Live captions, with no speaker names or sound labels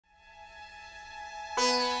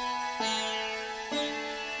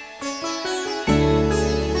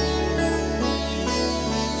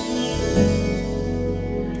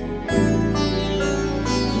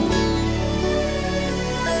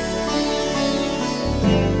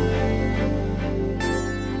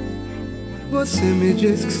Você me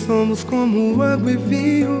diz que somos como água e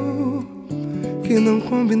vinho, que não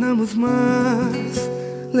combinamos mais.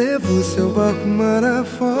 Levou seu barco mar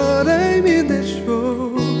afora e me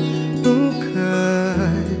deixou no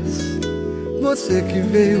cais. Você que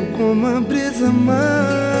veio com uma brisa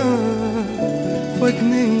má, foi que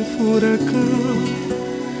nem um furacão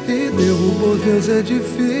e derrubou meus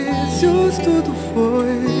edifícios, tudo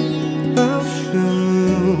foi ao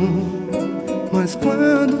chão. Mas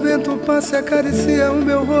quando o vento passa e acaricia o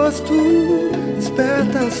meu rosto,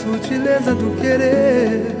 desperta a sutileza do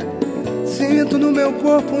querer. Sinto no meu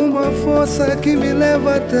corpo uma força que me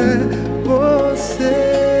leva até você.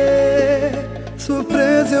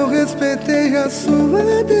 Surpresa, eu respeitei a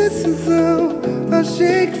sua decisão.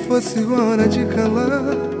 Achei que fosse hora de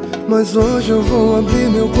calar, mas hoje eu vou abrir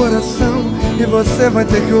meu coração e você vai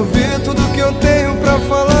ter que ouvir tudo que eu tenho pra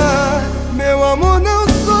falar. Meu amor, não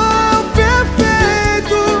sou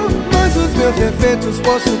perfeito, mas os meus defeitos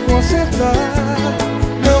posso consertar.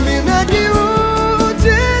 Não me negue o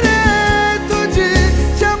direito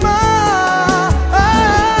de te amar.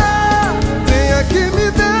 Vem aqui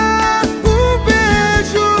me dar um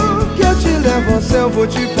beijo, que eu te levo ao céu, vou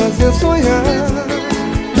te fazer sonhar.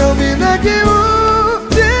 Não me negue o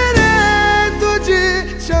direito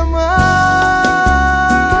de te amar.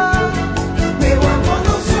 Meu amor,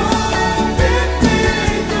 não sou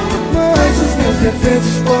perfeito, mas os meus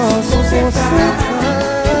defeitos posso consertar.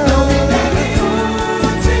 não me negue o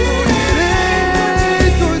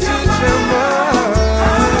Direito de te amar.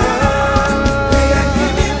 Vem aqui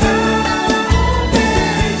me dar um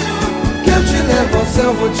beijo, Que eu te levo ao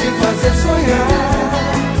céu, vou te fazer sonhar.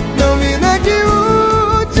 Não me negue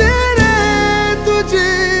o direito de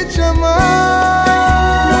te amar.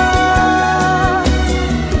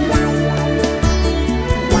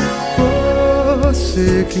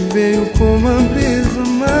 Você que veio com uma brisa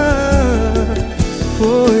má,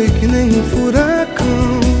 foi que nem um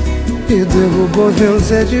furacão e derrubou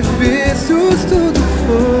meus edifícios, tudo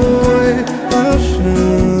foi ao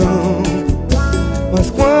chão. Mas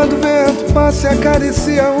quando o vento passa e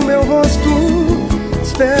acaricia o meu rosto,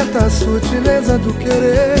 desperta a sutileza do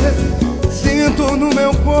querer. Sinto no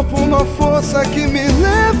meu corpo uma força que me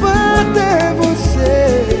leva até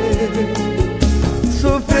você.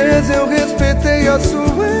 Surpresa, eu respeitei a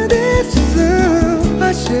sua decisão.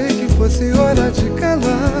 Achei que fosse hora de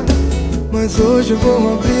calar, mas hoje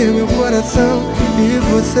vou abrir meu coração e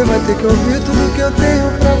você vai ter que ouvir tudo que eu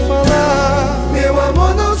tenho pra falar.